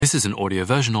This is an audio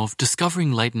version of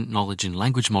Discovering Latent Knowledge in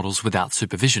Language Models Without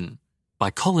Supervision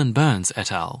by Colin Burns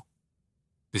et al.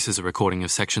 This is a recording of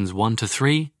sections 1 to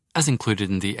 3 as included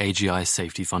in the AGI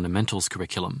Safety Fundamentals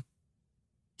curriculum.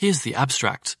 Here's the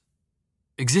abstract.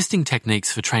 Existing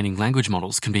techniques for training language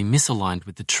models can be misaligned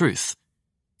with the truth.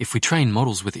 If we train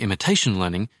models with imitation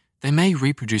learning, they may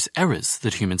reproduce errors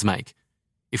that humans make.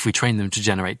 If we train them to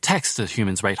generate text that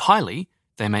humans rate highly,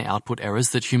 they may output errors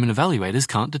that human evaluators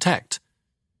can't detect.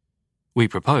 We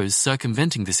propose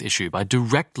circumventing this issue by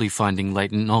directly finding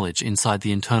latent knowledge inside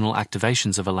the internal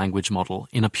activations of a language model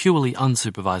in a purely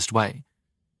unsupervised way.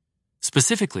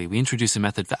 Specifically, we introduce a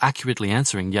method for accurately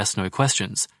answering yes-no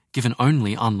questions, given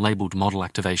only unlabeled model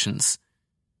activations.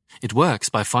 It works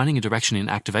by finding a direction in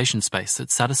activation space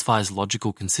that satisfies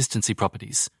logical consistency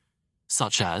properties,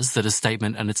 such as that a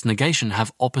statement and its negation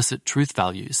have opposite truth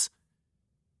values.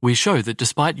 We show that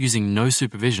despite using no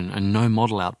supervision and no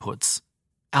model outputs,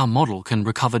 our model can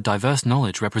recover diverse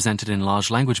knowledge represented in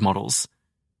large language models.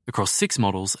 Across 6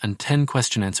 models and 10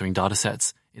 question-answering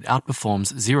datasets, it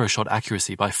outperforms zero-shot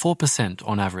accuracy by 4%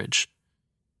 on average.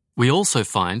 We also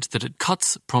find that it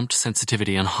cuts prompt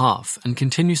sensitivity in half and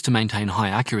continues to maintain high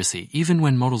accuracy even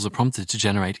when models are prompted to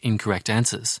generate incorrect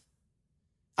answers.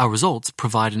 Our results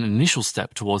provide an initial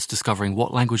step towards discovering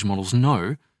what language models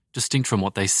know, distinct from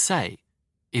what they say,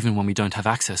 even when we don't have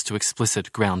access to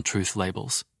explicit ground truth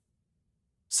labels.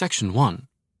 Section 1.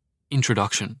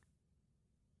 Introduction.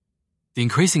 The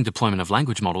increasing deployment of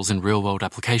language models in real-world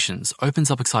applications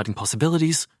opens up exciting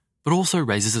possibilities, but also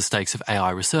raises the stakes of AI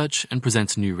research and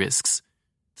presents new risks.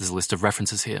 There's a list of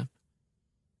references here.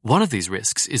 One of these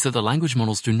risks is that the language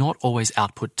models do not always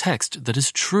output text that is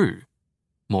true.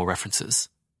 More references.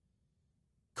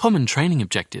 Common training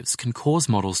objectives can cause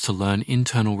models to learn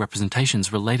internal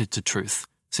representations related to truth,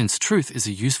 since truth is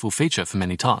a useful feature for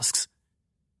many tasks.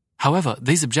 However,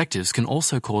 these objectives can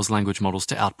also cause language models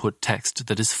to output text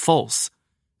that is false,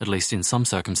 at least in some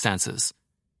circumstances.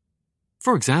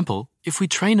 For example, if we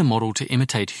train a model to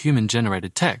imitate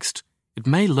human-generated text, it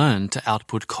may learn to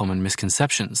output common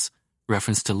misconceptions,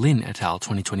 reference to Lin et al.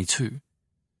 2022.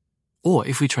 Or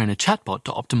if we train a chatbot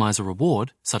to optimize a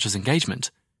reward, such as engagement,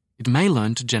 it may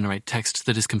learn to generate text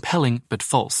that is compelling but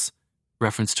false,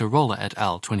 reference to Roller et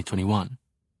al. 2021.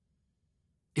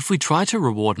 If we try to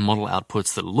reward model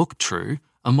outputs that look true,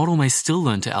 a model may still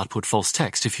learn to output false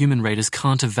text if human raters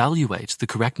can't evaluate the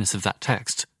correctness of that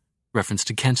text. Reference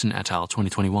to Kenton et al.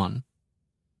 2021.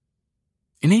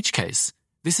 In each case,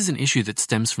 this is an issue that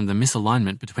stems from the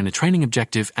misalignment between a training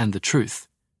objective and the truth.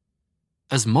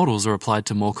 As models are applied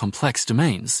to more complex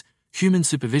domains, human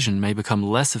supervision may become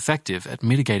less effective at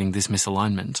mitigating this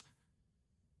misalignment.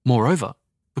 Moreover,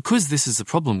 because this is a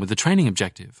problem with the training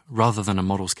objective rather than a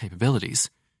model's capabilities,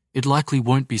 it likely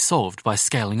won't be solved by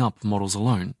scaling up models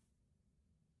alone.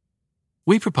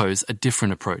 We propose a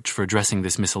different approach for addressing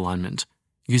this misalignment,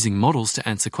 using models to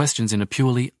answer questions in a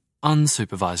purely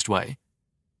unsupervised way.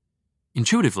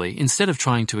 Intuitively, instead of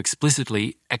trying to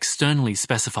explicitly, externally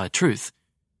specify truth,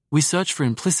 we search for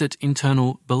implicit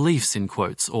internal beliefs in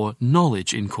quotes or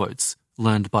knowledge in quotes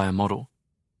learned by a model.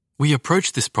 We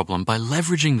approach this problem by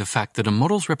leveraging the fact that a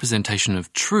model's representation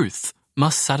of truth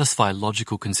must satisfy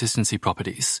logical consistency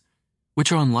properties,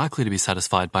 which are unlikely to be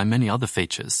satisfied by many other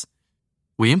features.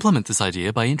 We implement this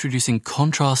idea by introducing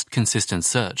contrast-consistent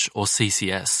search, or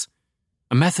CCS,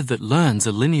 a method that learns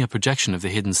a linear projection of the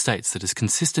hidden states that is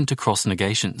consistent across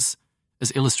negations,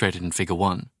 as illustrated in Figure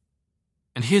 1.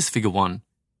 And here's Figure 1.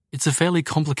 It's a fairly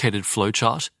complicated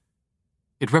flowchart.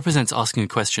 It represents asking a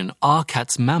question, are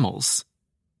cats mammals?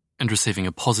 And receiving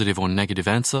a positive or negative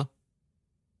answer.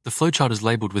 The flowchart is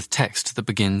labeled with text that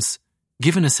begins,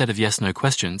 given a set of yes-no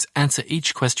questions, answer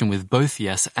each question with both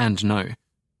yes and no.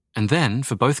 And then,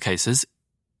 for both cases,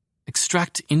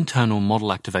 extract internal model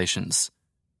activations.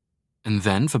 And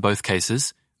then, for both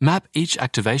cases, map each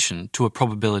activation to a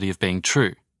probability of being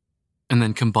true. And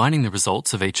then combining the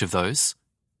results of each of those,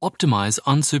 optimize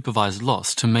unsupervised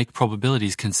loss to make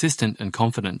probabilities consistent and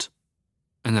confident.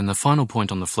 And then the final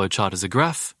point on the flowchart is a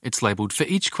graph. It's labeled, for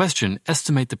each question,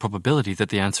 estimate the probability that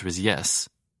the answer is yes.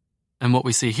 And what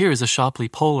we see here is a sharply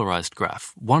polarized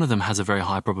graph. One of them has a very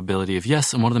high probability of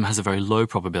yes, and one of them has a very low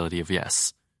probability of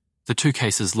yes. The two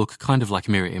cases look kind of like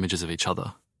mirror images of each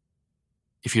other.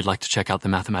 If you'd like to check out the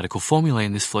mathematical formulae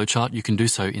in this flowchart, you can do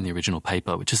so in the original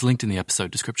paper, which is linked in the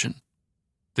episode description.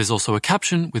 There's also a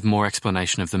caption with more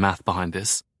explanation of the math behind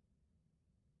this.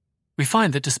 We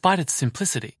find that despite its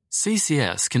simplicity,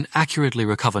 CCS can accurately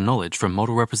recover knowledge from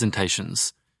model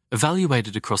representations.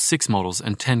 Evaluated across 6 models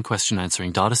and 10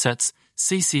 question-answering datasets,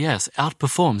 CCS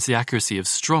outperforms the accuracy of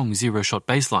strong zero-shot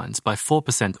baselines by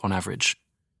 4% on average.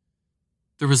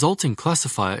 The resulting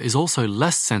classifier is also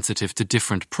less sensitive to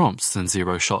different prompts than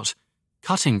zero-shot,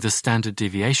 cutting the standard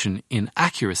deviation in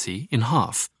accuracy in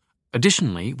half.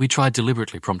 Additionally, we tried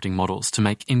deliberately prompting models to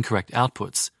make incorrect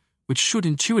outputs, which should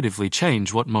intuitively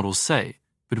change what models say,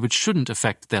 but which shouldn't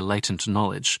affect their latent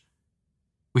knowledge.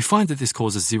 We find that this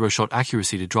causes zero-shot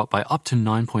accuracy to drop by up to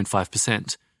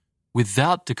 9.5%,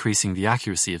 without decreasing the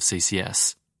accuracy of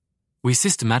CCS. We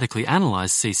systematically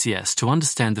analyze CCS to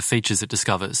understand the features it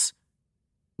discovers.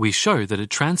 We show that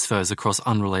it transfers across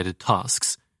unrelated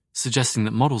tasks, suggesting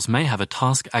that models may have a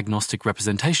task-agnostic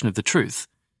representation of the truth,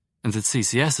 and that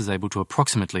CCS is able to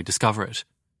approximately discover it.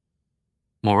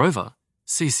 Moreover,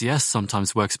 CCS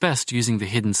sometimes works best using the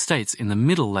hidden states in the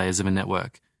middle layers of a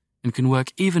network, and can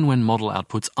work even when model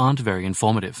outputs aren't very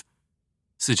informative,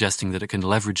 suggesting that it can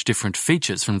leverage different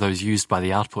features from those used by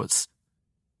the outputs.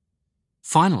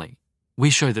 Finally, we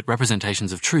show that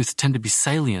representations of truth tend to be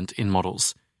salient in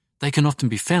models. They can often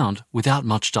be found without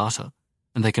much data,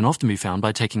 and they can often be found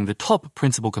by taking the top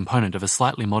principal component of a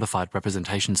slightly modified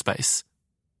representation space.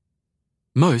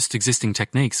 Most existing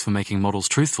techniques for making models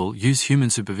truthful use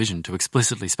human supervision to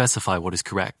explicitly specify what is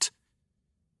correct.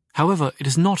 However, it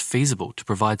is not feasible to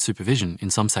provide supervision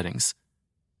in some settings.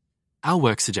 Our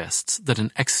work suggests that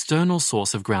an external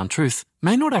source of ground truth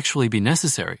may not actually be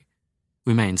necessary.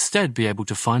 We may instead be able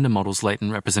to find a model's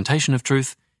latent representation of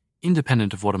truth,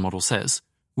 independent of what a model says,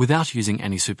 without using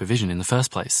any supervision in the first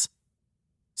place.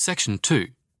 Section 2.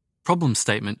 Problem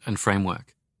Statement and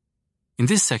Framework. In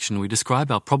this section, we describe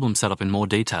our problem setup in more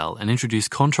detail and introduce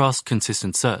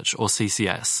contrast-consistent search, or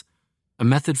CCS, a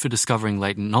method for discovering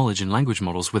latent knowledge in language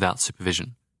models without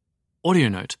supervision. Audio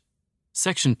note.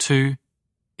 Section 2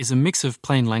 is a mix of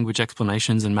plain language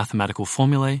explanations and mathematical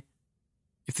formulae.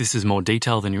 If this is more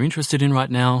detail than you're interested in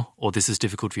right now, or this is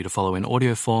difficult for you to follow in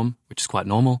audio form, which is quite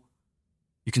normal,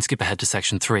 you can skip ahead to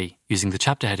Section 3 using the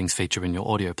chapter headings feature in your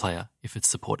audio player if it's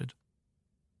supported.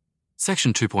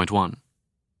 Section 2.1.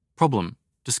 Problem: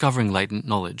 Discovering latent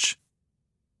knowledge.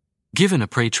 Given a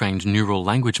pre-trained neural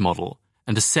language model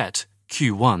and a set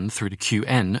Q1 through to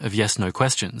Qn of yes-no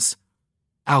questions,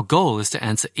 our goal is to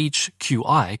answer each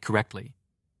Qi correctly.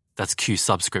 That's Q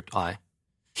subscript I.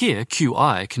 Here,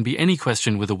 Qi can be any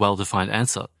question with a well-defined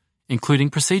answer,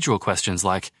 including procedural questions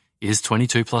like, is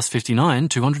 22 plus 59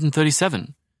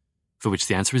 237? For which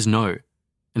the answer is no,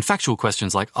 and factual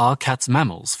questions like, are cats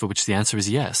mammals? For which the answer is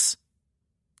yes.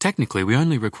 Technically, we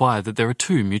only require that there are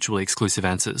two mutually exclusive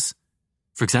answers.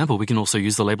 For example, we can also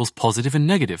use the labels positive and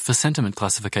negative for sentiment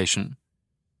classification.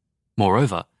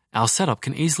 Moreover, our setup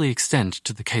can easily extend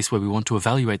to the case where we want to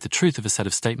evaluate the truth of a set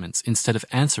of statements instead of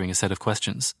answering a set of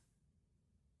questions.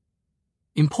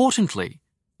 Importantly,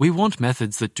 we want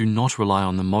methods that do not rely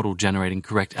on the model generating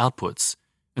correct outputs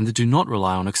and that do not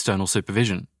rely on external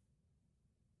supervision.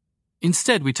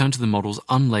 Instead, we turn to the model's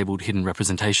unlabeled hidden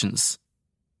representations.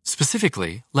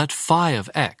 Specifically, let phi of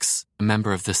x, a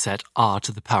member of the set r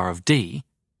to the power of d,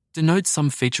 denote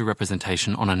some feature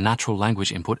representation on a natural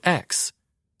language input x,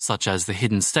 such as the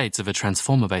hidden states of a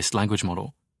transformer-based language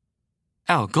model.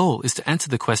 Our goal is to answer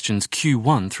the questions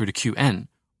Q1 through to Qn,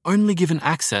 only given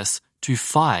access to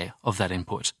phi of that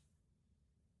input.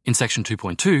 In Section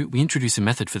 2.2, we introduce a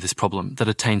method for this problem that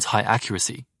attains high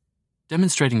accuracy,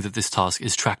 demonstrating that this task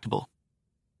is tractable.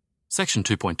 Section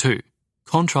 2.2.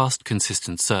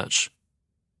 Contrast-consistent search.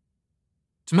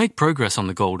 To make progress on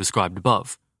the goal described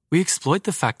above, we exploit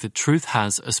the fact that truth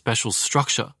has a special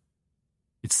structure.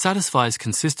 It satisfies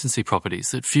consistency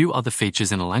properties that few other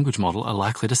features in a language model are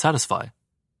likely to satisfy.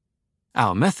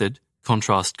 Our method,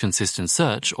 contrast-consistent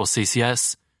search, or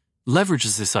CCS,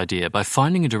 leverages this idea by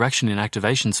finding a direction in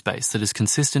activation space that is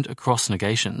consistent across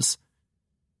negations.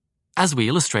 As we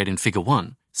illustrate in Figure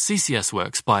 1, CCS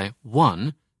works by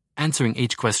 1. Answering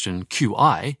each question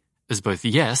Qi as both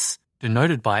yes,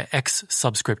 denoted by x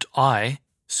subscript I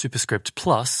superscript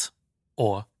plus,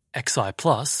 or xi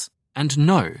plus, and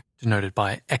no, denoted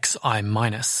by xi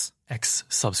minus, x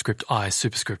subscript I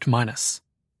superscript minus.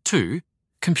 2.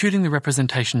 Computing the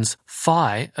representations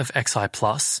phi of xi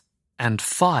plus and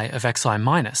phi of xi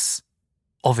minus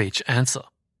of each answer.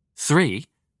 3.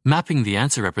 Mapping the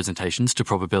answer representations to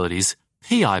probabilities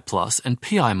pi plus and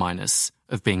pi minus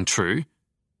of being true.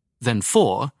 Then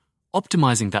 4,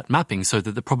 optimizing that mapping so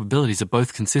that the probabilities are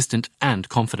both consistent and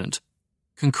confident.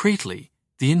 Concretely,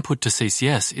 the input to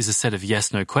CCS is a set of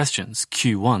yes-no questions,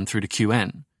 Q1 through to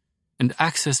Qn, and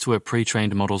access to a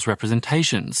pre-trained model's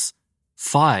representations,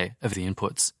 phi of the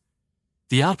inputs.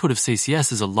 The output of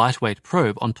CCS is a lightweight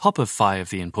probe on top of phi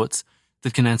of the inputs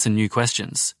that can answer new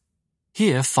questions.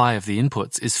 Here, phi of the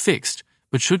inputs is fixed,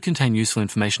 but should contain useful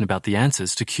information about the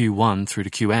answers to Q1 through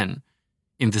to Qn,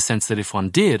 in the sense that if one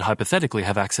did hypothetically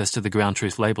have access to the ground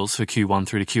truth labels for Q1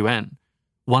 through to Qn,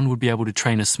 one would be able to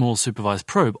train a small supervised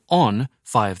probe on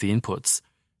phi of the inputs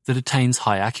that attains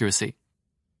high accuracy.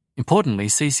 Importantly,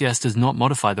 CCS does not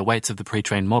modify the weights of the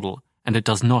pre-trained model, and it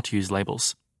does not use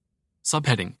labels.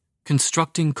 Subheading: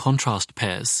 Constructing contrast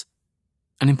pairs.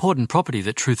 An important property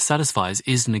that truth satisfies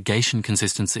is negation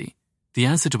consistency. The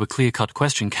answer to a clear-cut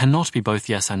question cannot be both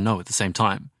yes and no at the same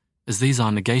time, as these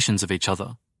are negations of each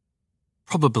other.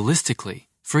 Probabilistically,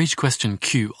 for each question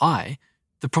Qi,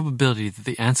 the probability that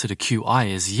the answer to Qi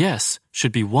is yes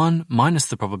should be 1 minus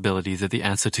the probability that the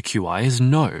answer to Qi is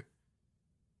no.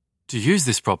 To use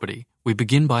this property, we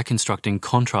begin by constructing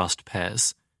contrast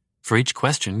pairs. For each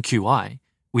question Qi,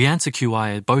 we answer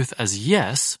Qi both as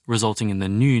yes, resulting in the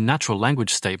new natural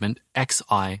language statement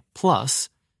xi plus,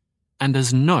 and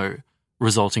as no,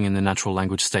 resulting in the natural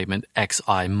language statement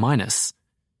xi minus.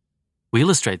 We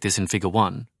illustrate this in Figure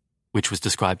 1, which was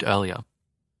described earlier.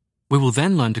 We will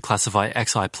then learn to classify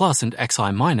xi plus and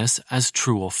xi minus as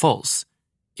true or false.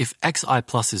 If xi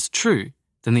plus is true,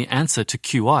 then the answer to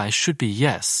Qi should be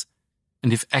yes,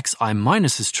 and if xi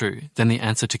minus is true, then the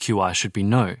answer to Qi should be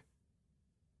no.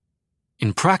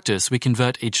 In practice, we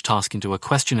convert each task into a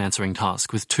question-answering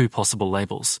task with 2 possible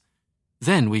labels.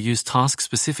 Then we use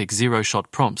task-specific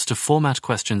zero-shot prompts to format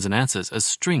questions and answers as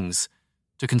strings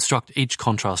to construct each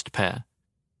contrast pair.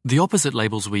 The opposite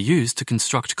labels we use to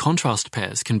construct contrast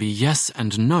pairs can be yes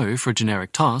and no for a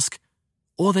generic task,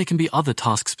 or they can be other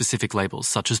task-specific labels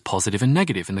such as positive and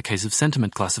negative in the case of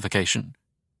sentiment classification.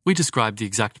 We describe the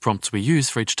exact prompts we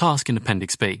use for each task in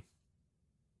Appendix B.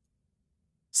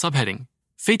 Subheading: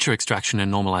 Feature extraction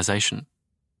and normalization.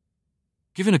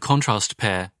 Given a contrast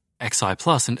pair xi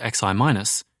plus and xi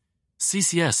minus,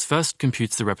 CCS first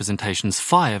computes the representations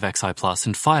phi of xi plus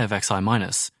and phi of xi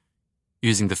minus,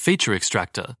 using the feature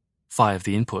extractor, phi of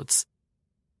the inputs.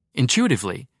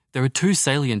 Intuitively, there are 2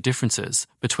 salient differences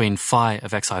between phi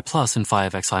of xi plus and phi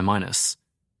of xi minus.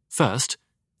 First,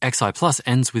 xi plus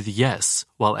ends with yes,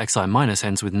 while xi minus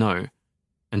ends with no.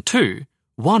 And 2,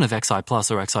 one of xi plus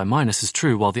or xi minus is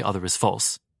true while the other is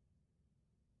false.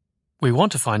 We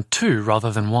want to find 2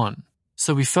 rather than 1,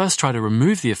 so we first try to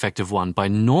remove the effect of 1 by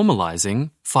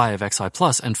normalizing phi of xi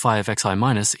plus and phi of xi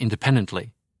minus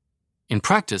independently. In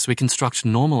practice, we construct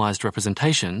normalized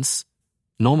representations,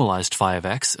 normalized phi of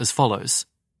x, as follows.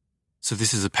 So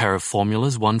this is a pair of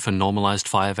formulas, one for normalized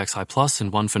phi of xi plus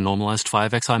and one for normalized phi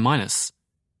of xi minus.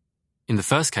 In the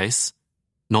first case,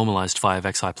 normalized phi of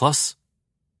xi plus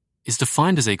is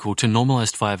defined as equal to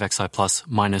normalized phi of xi plus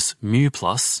minus mu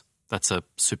plus, that's a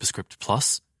superscript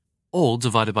plus, all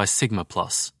divided by sigma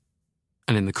plus.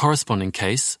 And in the corresponding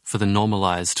case, for the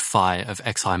normalized phi of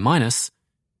xi minus,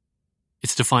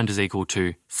 it's defined as equal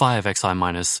to phi of xi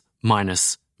minus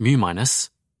minus mu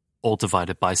minus, all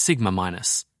divided by sigma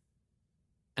minus.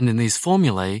 And in these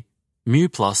formulae, mu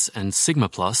plus and sigma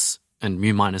plus, and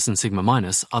mu minus and sigma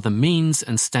minus are the means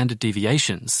and standard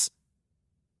deviations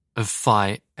of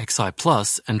phi xi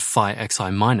plus and phi xi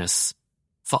minus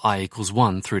for I equals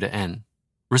 1 through to n,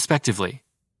 respectively,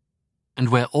 and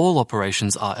where all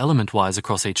operations are element-wise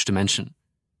across each dimension.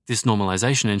 This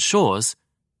normalization ensures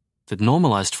that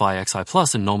normalized phi xi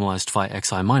plus and normalized phi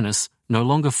xi minus no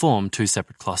longer form 2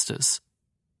 separate clusters.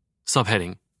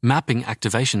 Subheading: Mapping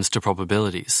activations to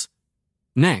probabilities.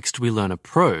 Next, we learn a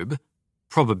probe,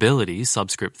 probability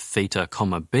subscript theta,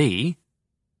 b,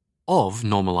 of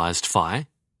normalized phi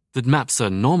that maps a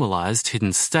normalized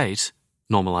hidden state,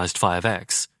 normalized phi of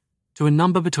x, to a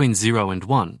number between 0 and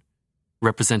 1,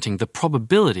 representing the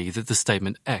probability that the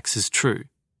statement x is true.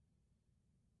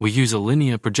 We use a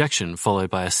linear projection followed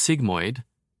by a sigmoid,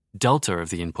 delta of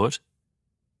the input,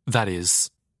 that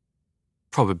is,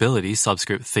 probability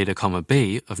subscript theta,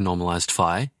 b of normalized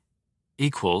phi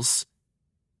equals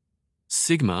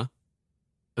sigma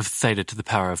of theta to the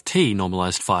power of t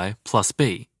normalized phi plus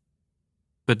b.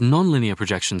 But nonlinear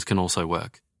projections can also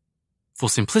work. For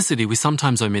simplicity, we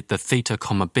sometimes omit the theta,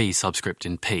 b subscript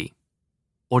in p.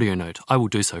 Audio note, I will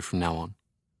do so from now on.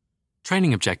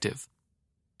 Training objective.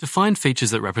 To find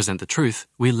features that represent the truth,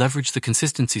 we leverage the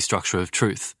consistency structure of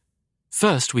truth.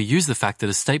 First, we use the fact that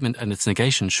a statement and its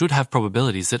negation should have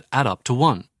probabilities that add up to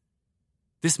 1.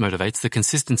 This motivates the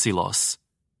consistency loss.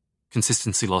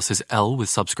 Consistency loss is L with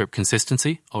subscript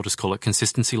consistency. I'll just call it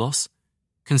consistency loss.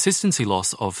 Consistency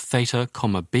loss of theta,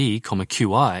 b,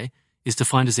 qi is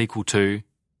defined as equal to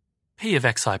p of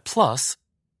xi plus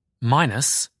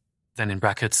minus, then in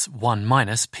brackets 1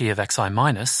 minus p of xi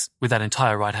minus, with that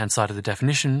entire right-hand side of the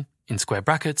definition in square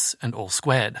brackets and all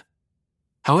squared.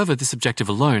 However, this objective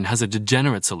alone has a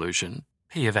degenerate solution.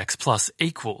 P of x plus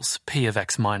equals p of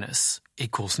x minus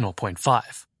equals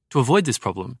 0.5. To avoid this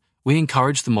problem, we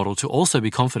encourage the model to also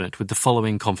be confident with the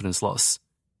following confidence loss.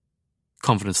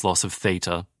 Confidence loss of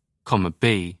theta,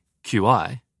 b,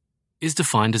 qi, is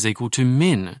defined as equal to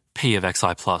min p of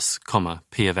xi plus,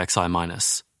 p of xi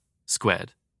minus,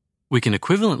 squared. We can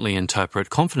equivalently interpret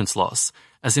confidence loss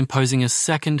as imposing a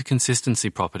second consistency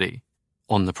property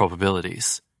on the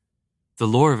probabilities. The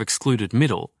law of excluded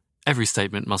middle, every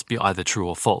statement must be either true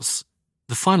or false.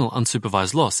 The final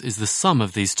unsupervised loss is the sum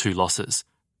of these two losses,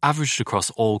 averaged across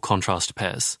all contrast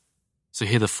pairs. So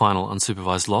here the final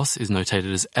unsupervised loss is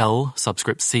notated as L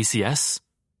subscript CCS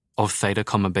of theta,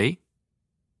 b.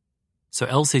 So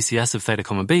LCCS of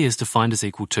theta, b is defined as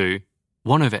equal to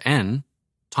 1 over n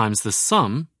times the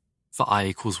sum for I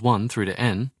equals 1 through to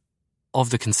n of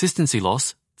the consistency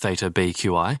loss, theta b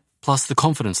qi, plus the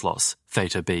confidence loss,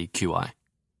 theta b qi.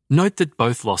 Note that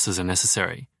both losses are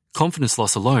necessary. Confidence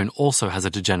loss alone also has a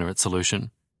degenerate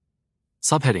solution.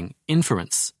 Subheading,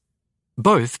 inference.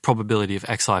 Both probability of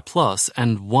xi plus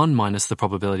and 1 minus the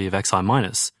probability of xi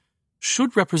minus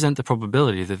should represent the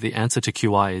probability that the answer to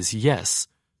qi is yes.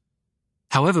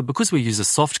 However, because we use a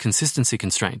soft consistency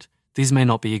constraint, these may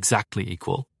not be exactly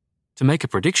equal. To make a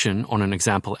prediction on an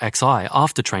example xi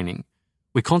after training,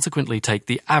 we consequently take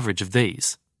the average of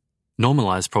these.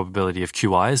 Normalized probability of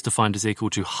qi is defined as equal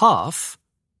to half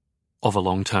of a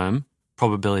long-term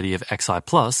probability of xi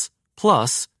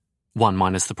plus 1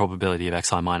 minus the probability of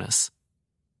xi minus.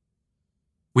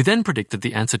 We then predict that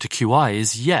the answer to qi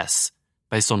is yes,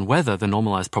 based on whether the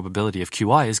normalized probability of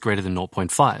qi is greater than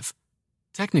 0.5.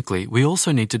 Technically, we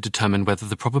also need to determine whether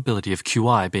the probability of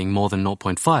qi being more than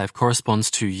 0.5 corresponds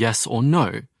to yes or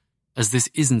no, as this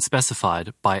isn't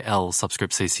specified by L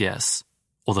subscript CCS,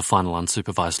 or the final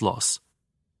unsupervised loss.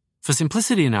 For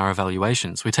simplicity in our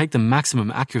evaluations, we take the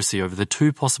maximum accuracy over the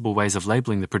two possible ways of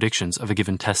labeling the predictions of a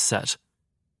given test set.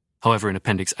 However, in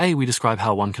Appendix A, we describe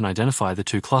how one can identify the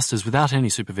two clusters without any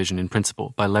supervision in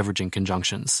principle by leveraging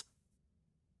conjunctions.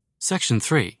 Section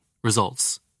 3.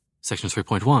 Results. Section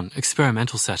 3.1.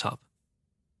 Experimental setup.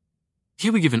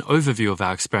 Here we give an overview of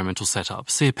our experimental setup.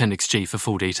 See Appendix G for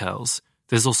full details.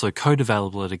 There's also code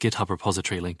available at a GitHub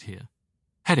repository linked here.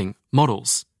 Heading,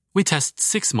 Models. We test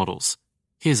 6 models.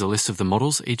 Here's a list of the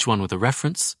models, each one with a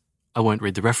reference. I won't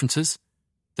read the references.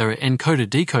 There are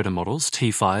encoder-decoder models,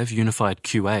 T5, unified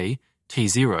QA,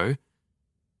 T0,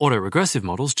 autoregressive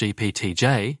models,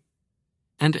 GPTJ,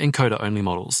 and encoder-only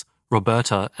models,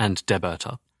 Roberta and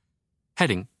Deberta.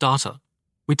 Heading, Data.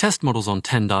 We test models on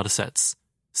 10 datasets.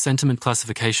 Sentiment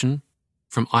classification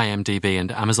from IMDb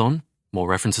and Amazon, more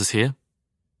references here.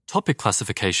 Topic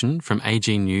classification from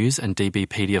AG News and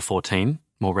DBpedia 14,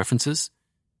 more references.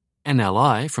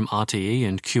 NLI from RTE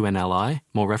and QNLI,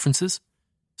 more references.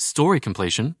 Story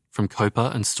completion from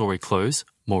COPA and Story Close,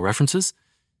 more references.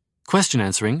 Question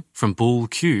answering from Bool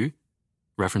Q,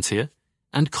 reference here.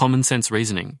 And common sense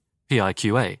reasoning,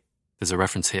 PIQA, there's a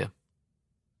reference here.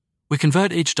 We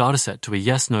convert each dataset to a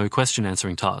yes-no question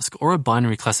answering task or a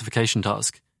binary classification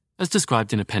task, as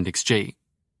described in Appendix G.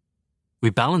 We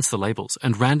balance the labels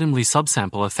and randomly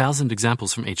subsample 1,000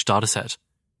 examples from each dataset,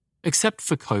 except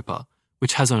for COPA,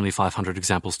 which has only 500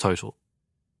 examples total.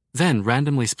 Then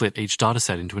randomly split each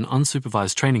dataset into an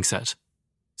unsupervised training set,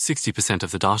 60%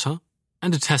 of the data,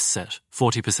 and a test set,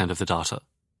 40% of the data.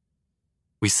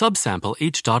 We subsample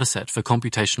each dataset for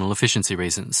computational efficiency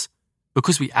reasons.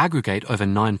 Because we aggregate over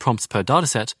 9 prompts per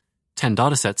dataset, 10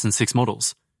 datasets and 6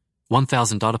 models,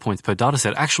 1,000 data points per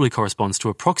dataset actually corresponds to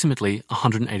approximately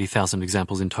 180,000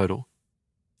 examples in total.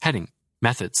 Heading,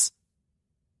 Methods.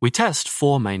 We test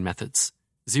 4 main methods: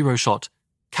 zero-shot,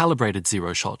 calibrated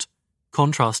zero-shot,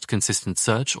 contrast consistent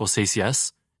search or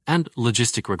CCS, and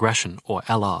logistic regression or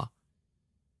LR.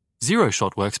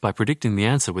 Zero-shot works by predicting the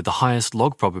answer with the highest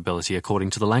log probability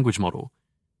according to the language model,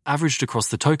 averaged across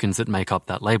the tokens that make up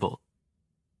that label.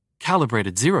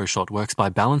 Calibrated zero-shot works by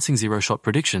balancing zero-shot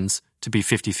predictions to be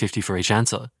 50-50 for each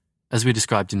answer, as we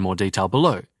described in more detail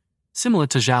below, similar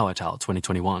to Zhao et al.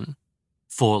 2021.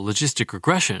 For logistic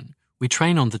regression, we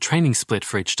train on the training split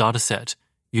for each dataset,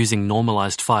 using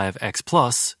normalized phi of x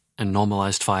plus and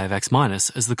normalized phi of x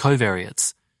minus as the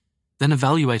covariates, then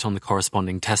evaluate on the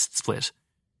corresponding test split.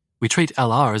 We treat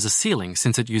LR as a ceiling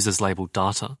since it uses labeled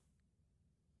data.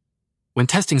 When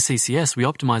testing CCS, we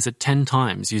optimize it 10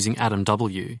 times using Adam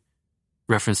W.,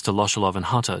 reference to Loshalov and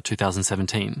Hutter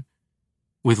 2017,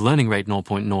 with learning rate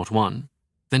 0.01,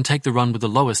 then take the run with the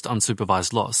lowest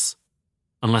unsupervised loss.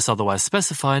 Unless otherwise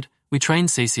specified, we train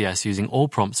CCS using all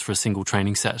prompts for a single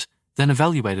training set, then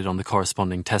evaluate it on the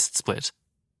corresponding test split.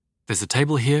 There's a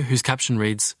table here whose caption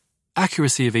reads,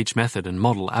 Accuracy of each method and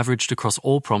model averaged across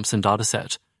all prompts and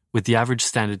dataset, with the average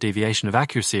standard deviation of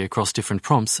accuracy across different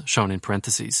prompts shown in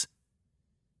parentheses.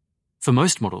 For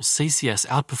most models, CCS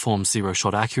outperforms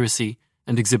zero-shot accuracy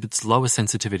and exhibits lower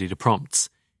sensitivity to prompts,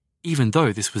 even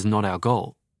though this was not our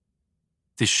goal.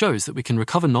 This shows that we can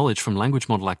recover knowledge from language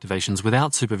model activations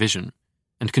without supervision,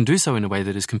 and can do so in a way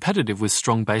that is competitive with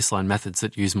strong baseline methods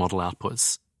that use model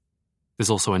outputs. There's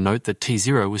also a note that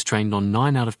T0 was trained on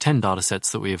 9 out of 10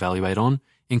 datasets that we evaluate on,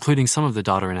 including some of the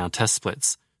data in our test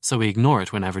splits, so we ignore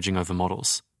it when averaging over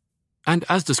models. And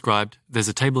as described, there's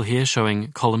a table here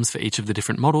showing columns for each of the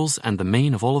different models and the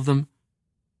mean of all of them.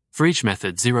 For each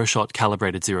method, zero-shot,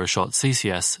 calibrated zero-shot,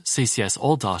 CCS, CCS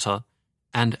all data,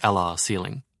 and LR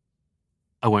ceiling.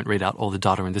 I won't read out all the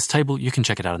data in this table, you can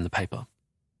check it out in the paper.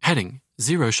 Heading: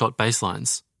 Zero-shot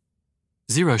baselines.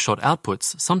 Zero-shot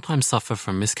outputs sometimes suffer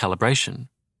from miscalibration,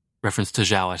 reference to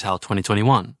Zhao et al.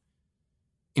 2021,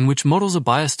 in which models are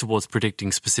biased towards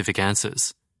predicting specific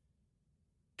answers.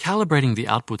 Calibrating the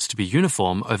outputs to be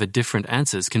uniform over different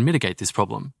answers can mitigate this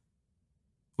problem.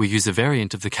 We use a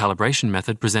variant of the calibration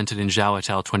method presented in Zhao et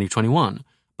al. 2021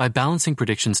 by balancing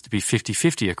predictions to be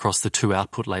 50-50 across the two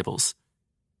output labels.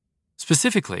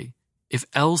 Specifically, if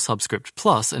L subscript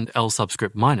plus and L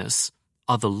subscript minus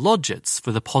are the logits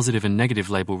for the positive and negative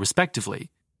label respectively,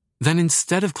 then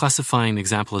instead of classifying an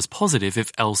example as positive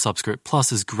if L subscript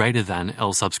plus is greater than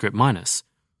L subscript minus,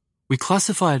 we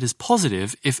classify it as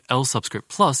positive if L subscript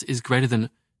plus is greater than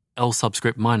L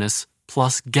subscript minus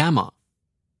plus gamma,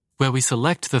 where we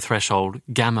select the threshold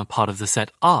gamma part of the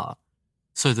set R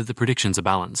so that the predictions are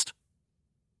balanced.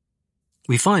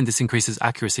 We find this increases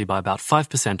accuracy by about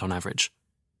 5% on average.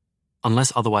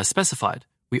 Unless otherwise specified,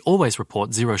 we always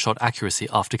report zero-shot accuracy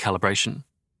after calibration.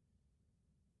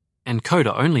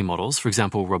 Encoder-only models, for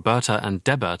example Roberta and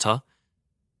Deberta,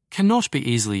 cannot be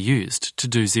easily used to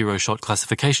do zero-shot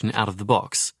classification out of the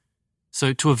box.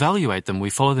 So to evaluate them, we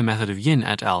follow the method of Yin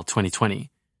et al. 2020.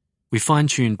 We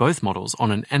fine-tune both models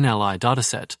on an NLI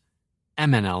dataset,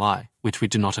 MNLI, which we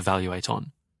do not evaluate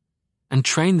on, and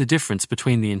train the difference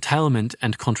between the entailment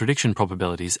and contradiction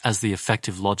probabilities as the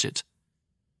effective logit.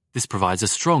 This provides a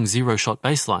strong zero-shot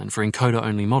baseline for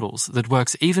encoder-only models that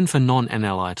works even for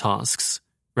non-NLI tasks,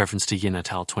 reference to Yin et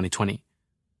al. 2020.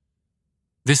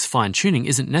 This fine-tuning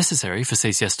isn't necessary for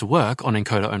CCS to work on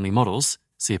encoder-only models,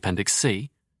 see Appendix C,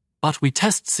 but we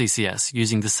test CCS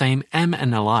using the same M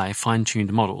and LI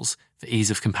fine-tuned models for ease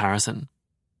of comparison.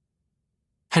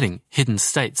 Heading: Hidden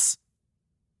States.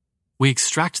 We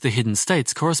extract the hidden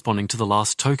states corresponding to the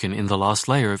last token in the last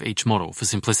layer of each model for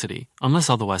simplicity, unless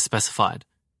otherwise specified.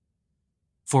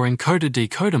 For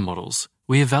encoder-decoder models,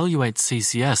 we evaluate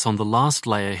CCS on the last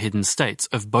layer hidden states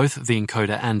of both the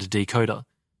encoder and decoder,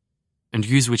 and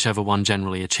use whichever one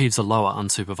generally achieves a lower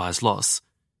unsupervised loss.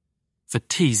 For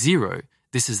T0,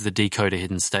 this is the decoder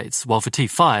hidden states, while for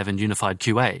T5 and unified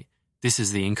QA, this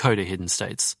is the encoder hidden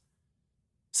states.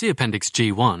 See Appendix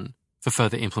G1 for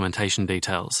further implementation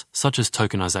details, such as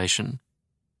tokenization.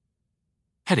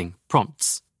 Heading: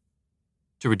 Prompts.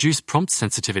 To reduce prompt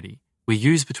sensitivity, we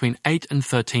use between 8 and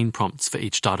 13 prompts for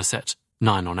each dataset,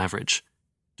 9 on average,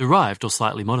 derived or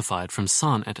slightly modified from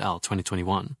San et al.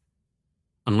 2021.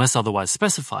 Unless otherwise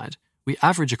specified, we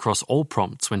average across all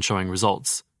prompts when showing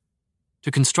results. To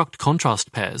construct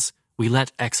contrast pairs, we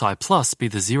let xi plus be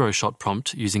the zero-shot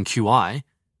prompt using qi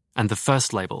and the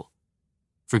first label,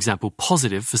 for example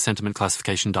positive for sentiment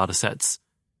classification datasets,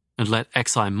 and let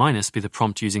xi minus be the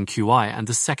prompt using qi and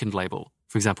the second label,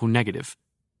 for example negative.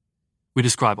 We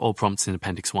describe all prompts in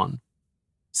Appendix 1.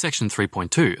 Section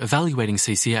 3.2, Evaluating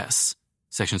CCS.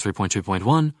 Section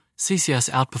 3.2.1, CCS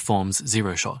outperforms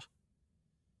zero-shot.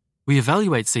 We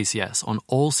evaluate CCS on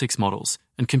all 6 models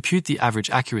and compute the average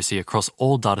accuracy across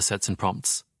all datasets and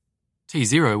prompts.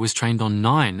 T0 was trained on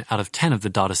 9 out of 10 of the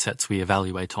datasets we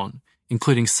evaluate on,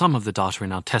 including some of the data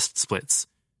in our test splits,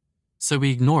 so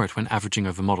we ignore it when averaging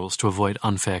over models to avoid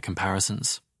unfair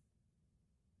comparisons.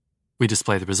 We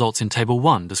display the results in Table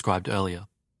 1 described earlier.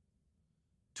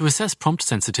 To assess prompt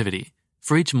sensitivity,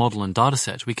 for each model and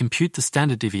dataset we compute the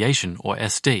standard deviation, or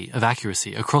SD, of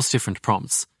accuracy across different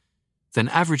prompts, then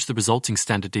average the resulting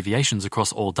standard deviations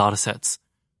across all datasets,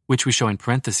 which we show in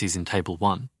parentheses in Table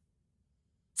 1.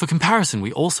 For comparison,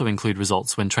 we also include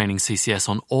results when training CCS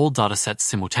on all datasets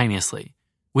simultaneously,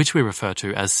 which we refer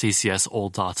to as CCS all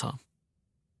data.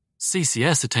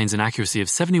 CCS attains an accuracy of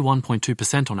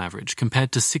 71.2% on average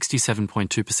compared to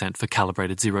 67.2% for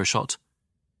calibrated zero-shot.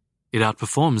 It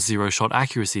outperforms zero-shot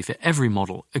accuracy for every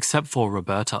model except for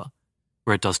Roberta,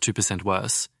 where it does 2%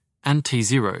 worse, and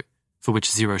T0, for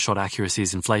which zero-shot accuracy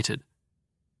is inflated.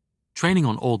 Training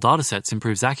on all datasets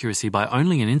improves accuracy by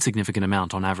only an insignificant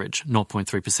amount on average,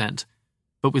 0.3%,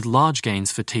 but with large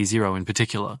gains for T0 in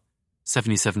particular,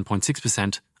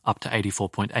 77.6% up to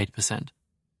 84.8%.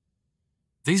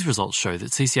 These results show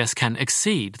that CCS can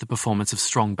exceed the performance of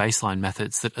strong baseline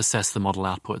methods that assess the model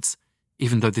outputs,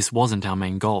 even though this wasn't our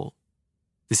main goal.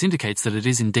 This indicates that it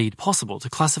is indeed possible to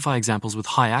classify examples with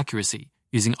high accuracy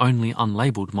using only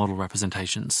unlabeled model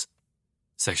representations.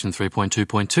 Section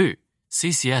 3.2.2.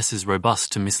 CCS is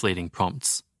robust to misleading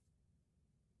prompts.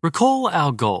 Recall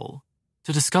our goal: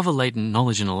 to discover latent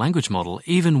knowledge in a language model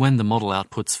even when the model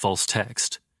outputs false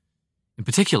text. In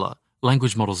particular,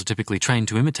 language models are typically trained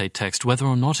to imitate text whether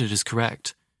or not it is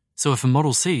correct. So if a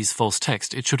model sees false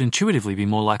text, it should intuitively be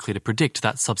more likely to predict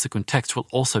that subsequent text will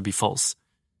also be false.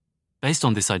 Based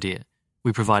on this idea,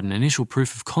 we provide an initial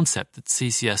proof of concept that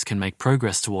CCS can make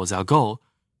progress towards our goal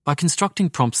by constructing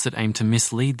prompts that aim to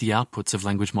mislead the outputs of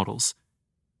language models.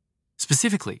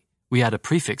 Specifically, we add a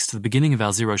prefix to the beginning of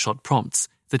our zero-shot prompts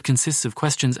that consists of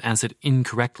questions answered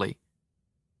incorrectly.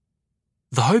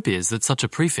 The hope is that such a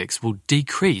prefix will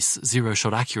decrease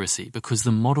zero-shot accuracy because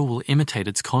the model will imitate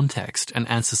its context and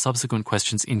answer subsequent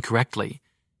questions incorrectly,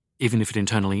 even if it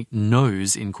internally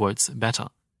knows, in quotes, better.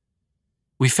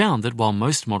 We found that while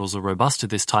most models are robust to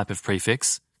this type of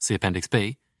prefix, see Appendix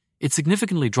B, it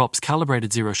significantly drops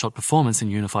calibrated zero-shot performance in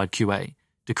unified QA,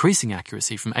 decreasing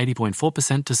accuracy from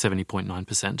 80.4% to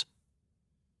 70.9%.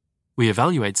 We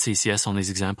evaluate CCS on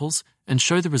these examples and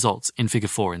show the results in Figure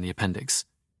 4 in the appendix.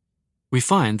 We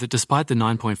find that despite the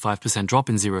 9.5% drop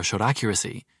in zero-shot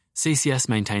accuracy, CCS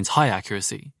maintains high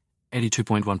accuracy,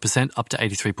 82.1% up to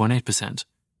 83.8%.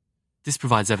 This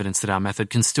provides evidence that our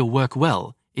method can still work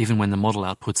well even when the model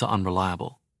outputs are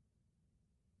unreliable.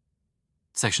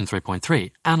 Section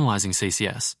 3.3. Analyzing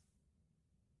CCS.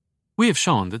 We have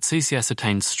shown that CCS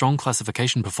attains strong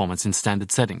classification performance in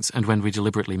standard settings and when we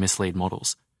deliberately mislead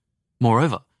models.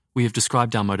 Moreover, we have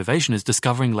described our motivation as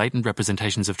discovering latent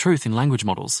representations of truth in language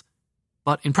models.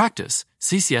 But in practice,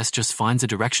 CCS just finds a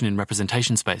direction in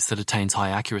representation space that attains high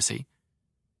accuracy.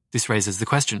 This raises the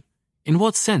question, in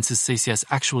what sense is CCS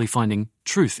actually finding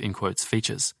truth in quotes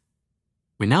features?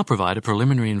 We now provide a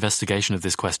preliminary investigation of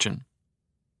this question.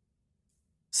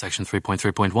 Section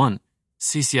 3.3.1.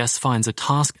 CCS finds a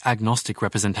task-agnostic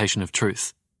representation of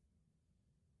truth.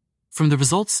 From the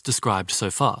results described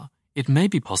so far, it may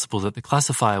be possible that the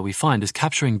classifier we find is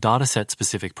capturing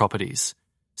dataset-specific properties,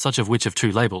 such of which of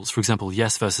two labels, for example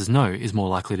yes versus no, is more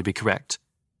likely to be correct.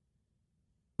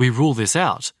 We rule this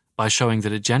out by showing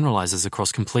that it generalizes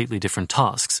across completely different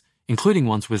tasks, including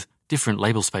ones with different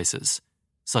label spaces,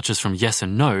 such as from yes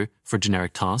and no for a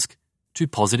generic task to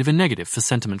positive and negative for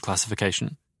sentiment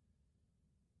classification.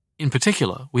 In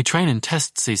particular, we train and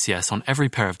test CCS on every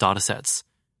pair of datasets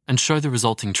and show the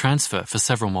resulting transfer for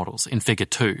several models in Figure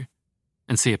 2,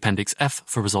 and see Appendix F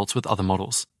for results with other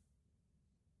models.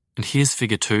 And here's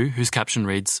Figure 2, whose caption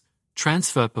reads,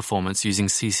 Transfer performance using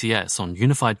CCS on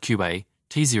Unified QA,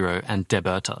 T0 and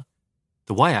DEBERTA.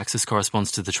 The y-axis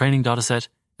corresponds to the training dataset,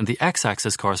 and the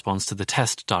x-axis corresponds to the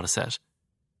test dataset.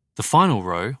 The final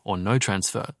row, or no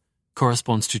transfer,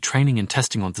 corresponds to training and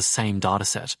testing on the same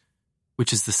dataset,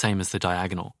 which is the same as the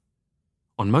diagonal.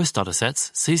 On most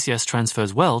datasets, CCS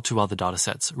transfers well to other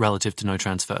datasets relative to no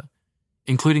transfer,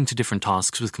 including to different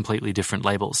tasks with completely different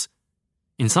labels.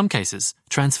 In some cases,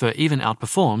 transfer even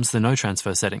outperforms the no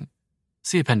transfer setting.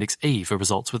 See Appendix E for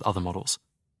results with other models.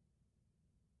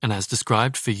 And as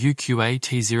described for UQA,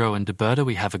 T0 and DEBERTA,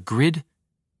 we have a grid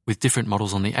with different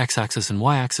models on the x-axis and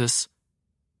y-axis,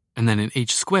 and then in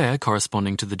each square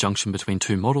corresponding to the junction between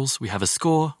two models, we have a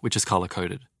score which is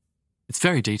color-coded. It's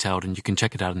very detailed and you can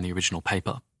check it out in the original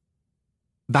paper.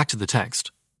 Back to the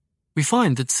text. We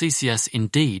find that CCS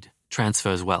indeed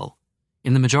transfers well.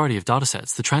 In the majority of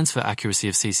datasets, the transfer accuracy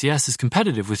of CCS is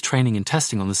competitive with training and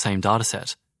testing on the same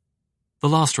dataset. The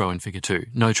last row in Figure 2,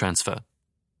 no transfer.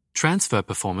 Transfer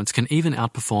performance can even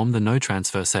outperform the no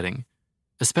transfer setting,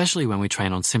 especially when we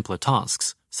train on simpler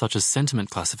tasks, such as sentiment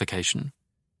classification.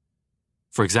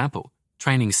 For example,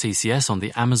 training CCS on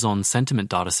the Amazon sentiment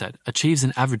dataset achieves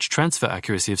an average transfer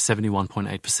accuracy of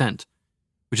 71.8%,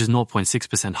 which is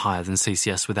 0.6% higher than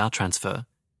CCS without transfer.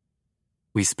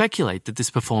 We speculate that this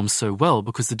performs so well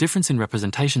because the difference in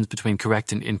representations between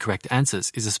correct and incorrect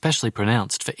answers is especially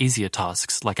pronounced for easier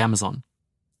tasks like Amazon.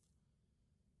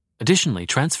 Additionally,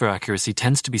 transfer accuracy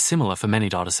tends to be similar for many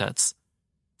datasets.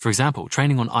 For example,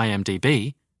 training on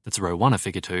IMDb, that's row 1 of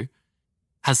Figure 2,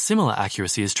 has similar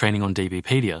accuracy as training on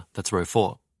DBpedia, that's row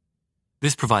 4.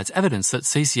 This provides evidence that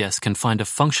CCS can find a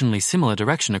functionally similar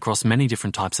direction across many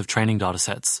different types of training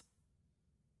datasets.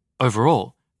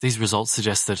 Overall, these results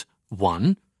suggest that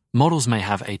 1. Models may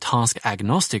have a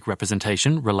task-agnostic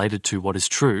representation related to what is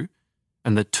true,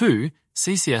 and that 2,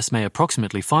 CCS may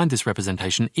approximately find this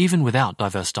representation even without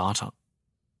diverse data.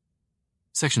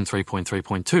 Section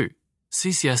 3.3.2.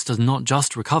 CCS does not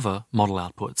just recover model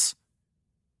outputs.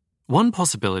 One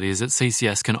possibility is that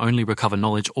CCS can only recover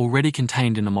knowledge already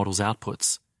contained in a model's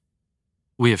outputs.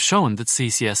 We have shown that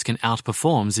CCS can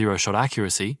outperform zero-shot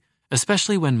accuracy,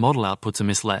 especially when model outputs are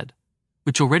misled,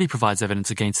 which already provides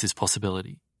evidence against this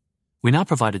possibility. We now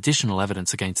provide additional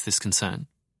evidence against this concern.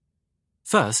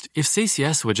 First, if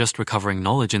CCS were just recovering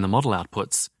knowledge in the model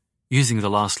outputs, using the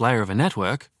last layer of a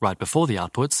network, right before the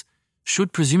outputs,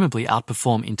 should presumably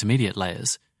outperform intermediate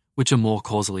layers, which are more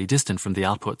causally distant from the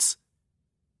outputs.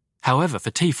 However,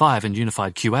 for T5 and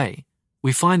unified QA,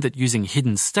 we find that using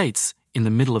hidden states in the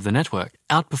middle of the network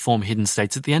outperform hidden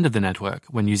states at the end of the network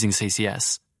when using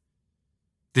CCS.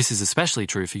 This is especially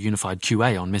true for unified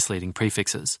QA on misleading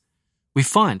prefixes. We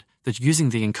find that using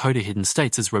the encoder hidden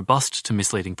states is robust to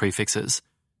misleading prefixes,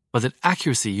 but that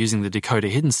accuracy using the decoder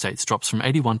hidden states drops from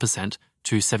 81%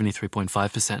 to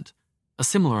 73.5%, a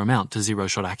similar amount to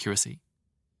zero-shot accuracy.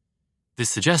 This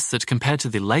suggests that compared to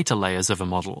the later layers of a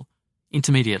model,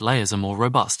 intermediate layers are more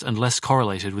robust and less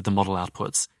correlated with the model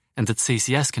outputs, and that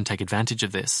CCS can take advantage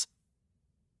of this.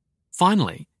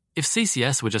 Finally, if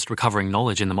CCS were just recovering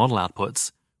knowledge in the model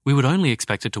outputs, we would only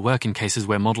expect it to work in cases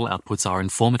where model outputs are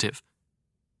informative.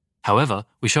 However,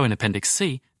 we show in Appendix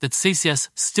C that CCS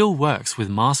still works with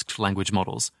masked language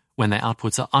models when their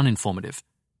outputs are uninformative.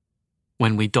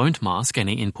 When we don't mask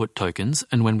any input tokens,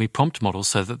 and when we prompt models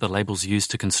so that the labels used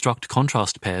to construct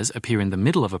contrast pairs appear in the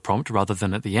middle of a prompt rather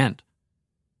than at the end.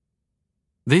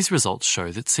 These results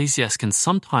show that CCS can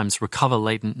sometimes recover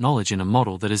latent knowledge in a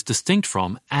model that is distinct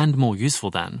from and more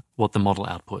useful than what the model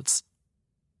outputs.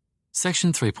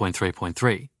 Section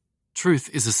 3.3.3. Truth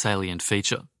is a salient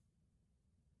feature.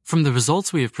 From the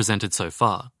results we have presented so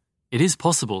far, it is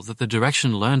possible that the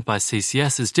direction learned by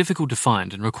CCS is difficult to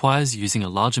find and requires using a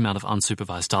large amount of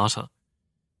unsupervised data.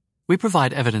 We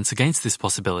provide evidence against this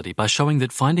possibility by showing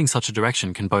that finding such a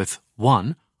direction can both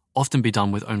 1. Often be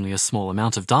done with only a small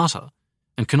amount of data,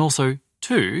 and can also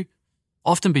 2.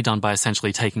 Often be done by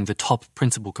essentially taking the top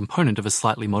principal component of a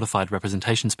slightly modified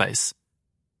representation space.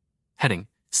 Heading: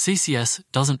 CCS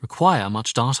doesn't require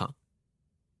much data.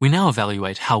 We now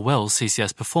evaluate how well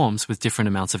CCS performs with different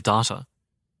amounts of data.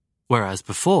 Whereas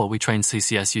before we trained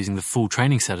CCS using the full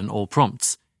training set and all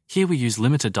prompts, here we use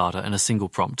limited data and a single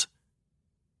prompt.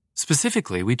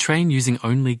 Specifically, we train using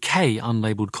only K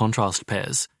unlabeled contrast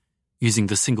pairs, using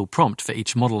the single prompt for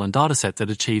each model and dataset that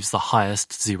achieves the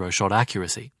highest zero-shot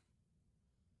accuracy.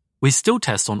 We still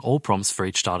test on all prompts for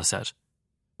each dataset.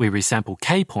 We resample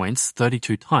K points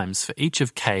 32 times for each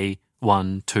of K,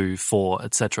 1, 2, 4,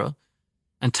 etc.,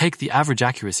 and take the average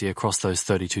accuracy across those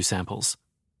 32 samples.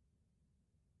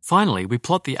 Finally, we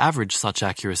plot the average such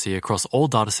accuracy across all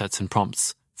datasets and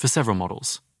prompts for several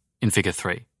models in Figure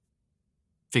 3.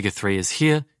 Figure 3 is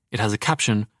here. It has a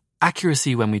caption,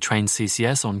 Accuracy when we train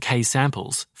CCS on K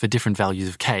samples for different values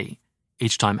of K,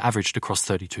 each time averaged across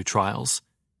 32 trials.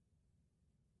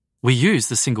 We use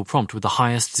the single prompt with the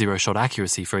highest zero-shot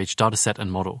accuracy for each dataset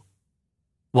and model.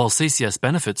 While CCS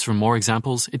benefits from more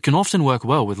examples, it can often work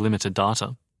well with limited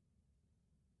data.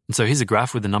 And so here's a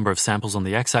graph with the number of samples on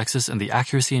the x-axis and the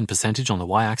accuracy in percentage on the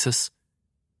y-axis.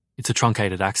 It's a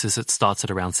truncated axis that starts at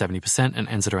around 70% and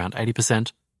ends at around 80%.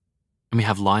 And we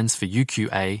have lines for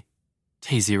UQA,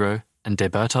 T0, and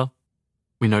Deberta.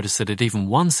 We notice that at even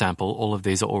one sample, all of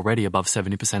these are already above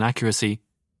 70% accuracy.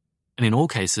 And in all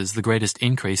cases, the greatest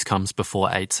increase comes before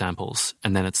 8 samples,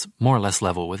 and then it's more or less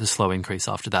level with a slow increase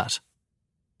after that.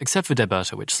 Except for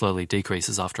Deberta, which slowly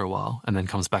decreases after a while and then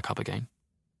comes back up again.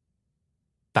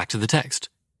 Back to the text.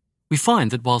 We find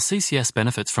that while CCS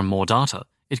benefits from more data,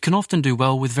 it can often do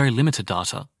well with very limited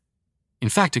data. In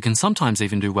fact, it can sometimes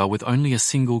even do well with only a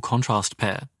single contrast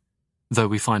pair, though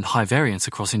we find high variance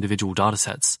across individual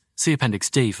datasets. See Appendix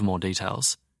D for more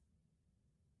details.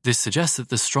 This suggests that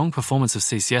the strong performance of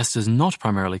CCS does not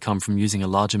primarily come from using a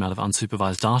large amount of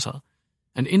unsupervised data,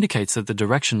 and indicates that the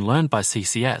direction learned by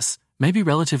CCS may be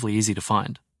relatively easy to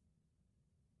find.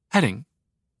 Heading: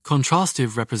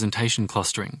 Contrastive representation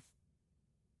clustering.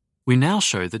 We now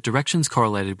show that directions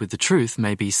correlated with the truth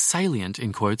may be salient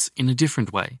in quotes in a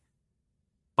different way,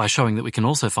 by showing that we can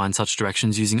also find such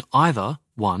directions using either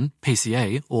 1.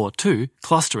 PCA or 2.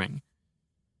 Clustering.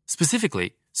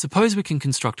 Specifically, suppose we can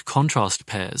construct contrast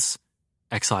pairs,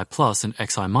 xi plus and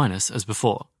xi minus as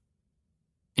before.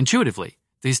 Intuitively,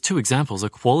 these two examples are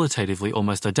qualitatively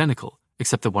almost identical,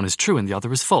 except that one is true and the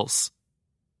other is false.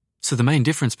 So the main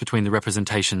difference between the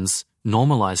representations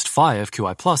normalized phi of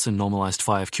qi plus and normalized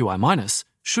phi of qi minus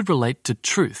should relate to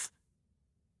truth.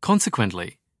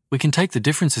 Consequently, we can take the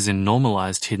differences in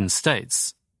normalized hidden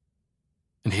states,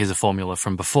 and here's a formula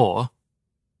from before,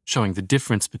 showing the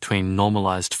difference between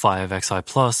normalized phi of xi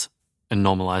plus and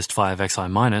normalized phi of xi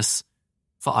minus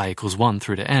for I equals 1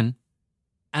 through to n,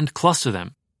 and cluster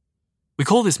them. We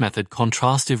call this method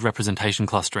contrastive representation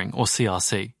clustering, or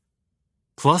CRC.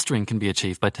 Clustering can be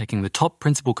achieved by taking the top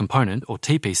principal component, or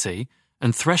TPC,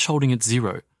 and thresholding at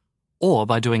 0, or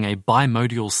by doing a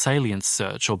bimodal salience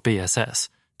search, or BSS,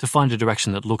 to find a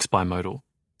direction that looks bimodal.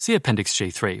 See Appendix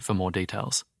G3 for more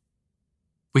details.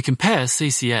 We compare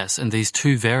CCS and these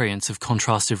two variants of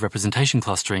contrastive representation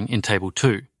clustering in Table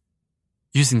 2,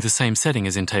 using the same setting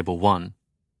as in Table 1.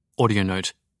 Audio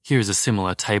note, here is a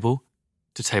similar table.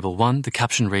 To Table 1, the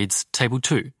caption reads, Table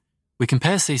 2. We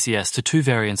compare CCS to two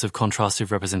variants of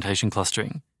contrastive representation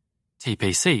clustering,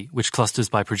 TPC, which clusters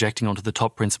by projecting onto the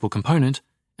top principal component,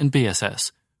 and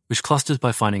BSS, which clusters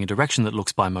by finding a direction that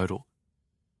looks bimodal.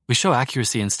 We show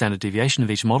accuracy and standard deviation of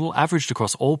each model averaged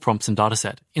across all prompts and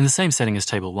dataset in the same setting as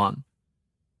Table 1.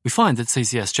 We find that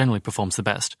CCS generally performs the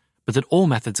best, but that all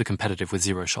methods are competitive with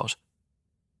zero-shot.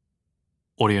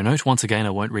 Audio note, once again, I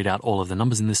won't read out all of the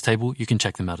numbers in this table, you can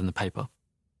check them out in the paper.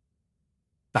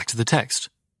 Back to the text.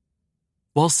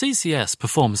 While CCS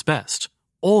performs best,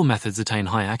 all methods attain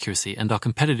high accuracy and are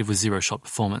competitive with zero-shot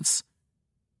performance.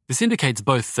 This indicates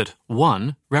both that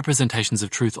 1. Representations of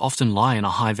truth often lie in a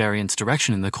high variance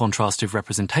direction in the contrastive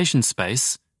representation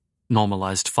space,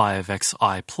 normalized phi of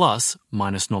xi plus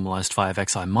minus normalized phi of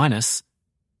xi minus,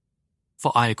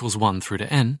 for I equals 1 through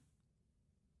to n,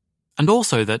 and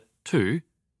also that 2.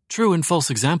 True and false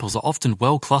examples are often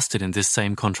well clustered in this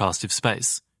same contrastive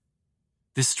space.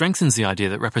 This strengthens the idea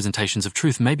that representations of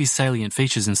truth may be salient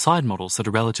features inside models that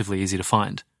are relatively easy to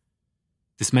find.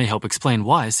 This may help explain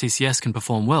why CCS can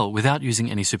perform well without using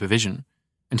any supervision,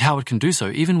 and how it can do so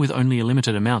even with only a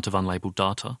limited amount of unlabeled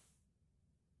data.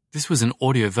 This was an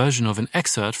audio version of an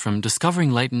excerpt from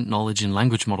Discovering Latent Knowledge in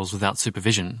Language Models Without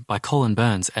Supervision by Colin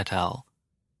Burns et al.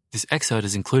 This excerpt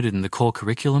is included in the core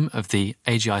curriculum of the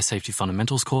AGI Safety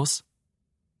Fundamentals course.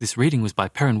 This reading was by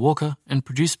Perrin Walker and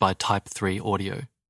produced by Type 3 Audio.